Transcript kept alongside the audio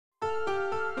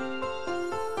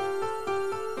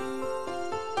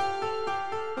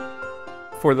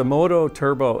For the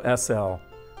MOTOTRBO SL,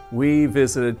 we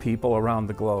visited people around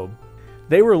the globe.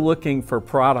 They were looking for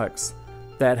products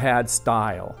that had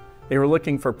style. They were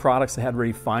looking for products that had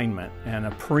refinement and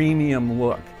a premium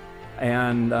look.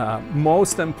 And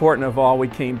most important of all, we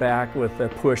came back with a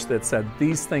push that said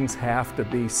these things have to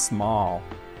be small.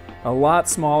 A lot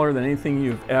smaller than anything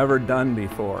you've ever done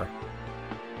before.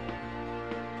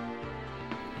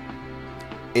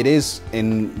 It is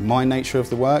in my nature of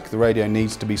the work. The radio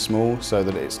needs to be small so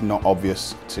that it's not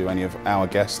obvious to any of our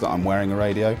guests that I'm wearing a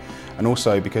radio. And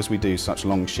also because we do such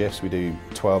long shifts, we do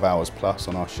 12 hours plus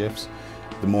on our shifts,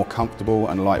 the more comfortable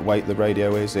and lightweight the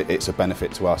radio is, it's a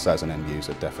benefit to us as an end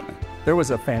user, definitely. There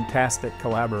was a fantastic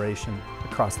collaboration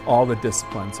across all the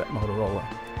disciplines at Motorola.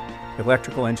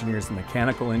 Electrical engineers and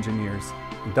mechanical engineers,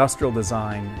 industrial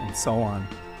design, and so on,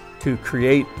 to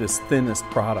create this thinnest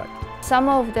product. Some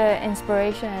of the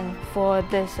inspiration for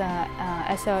this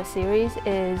SL series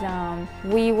is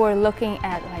we were looking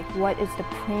at what is the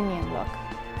premium look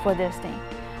for this thing.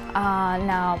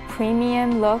 Now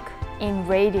premium look in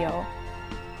radio,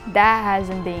 that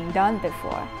hasn't been done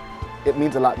before. It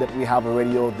means a lot that we have a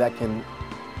radio that can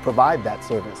provide that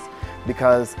service,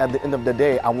 because at the end of the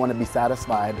day I want to be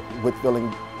satisfied with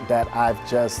feeling that I've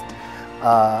just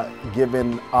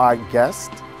given our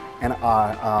guests and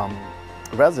our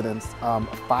residents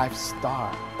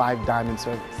 5-star, 5-diamond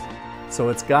service. So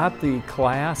it's got the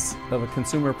class of a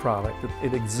consumer product.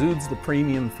 It exudes the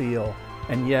premium feel,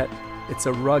 and yet it's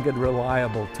a rugged,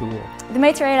 reliable tool. The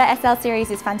Motorola SL series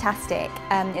is fantastic.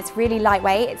 It's really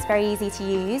lightweight, it's very easy to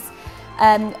use.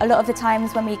 A lot of the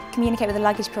times when we communicate with the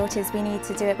luggage porters, we need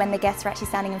to do it when the guests are actually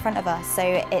standing in front of us. So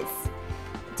it's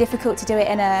difficult to do it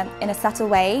in a subtle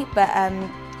way, but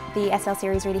the SL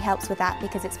series really helps with that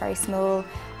because it's very small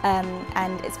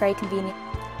and it's very convenient.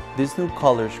 This new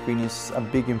color screen is a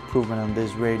big improvement on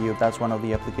this radio. That's one of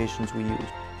the applications we use.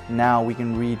 Now we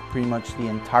can read pretty much the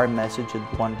entire message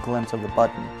at one glimpse of the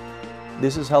button.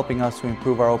 This is helping us to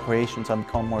improve our operations and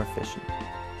become more efficient.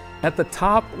 At the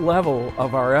top level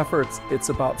of our efforts, it's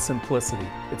about simplicity.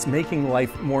 It's making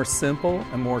life more simple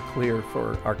and more clear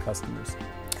for our customers.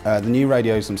 The new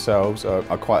radios themselves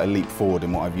are quite a leap forward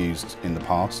in what I've used in the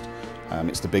past.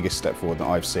 It's the biggest step forward that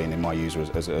I've seen in my user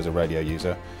as a radio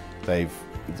user.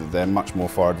 They're much more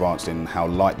far advanced in how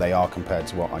light they are compared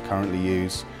to what I currently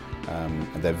use.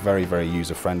 They're very, very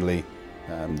user-friendly.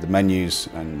 The menus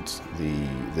and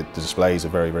the displays are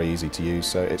very, very easy to use.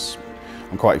 So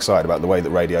I'm quite excited about the way that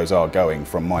radios are going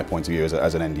from my point of view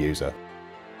as an end user.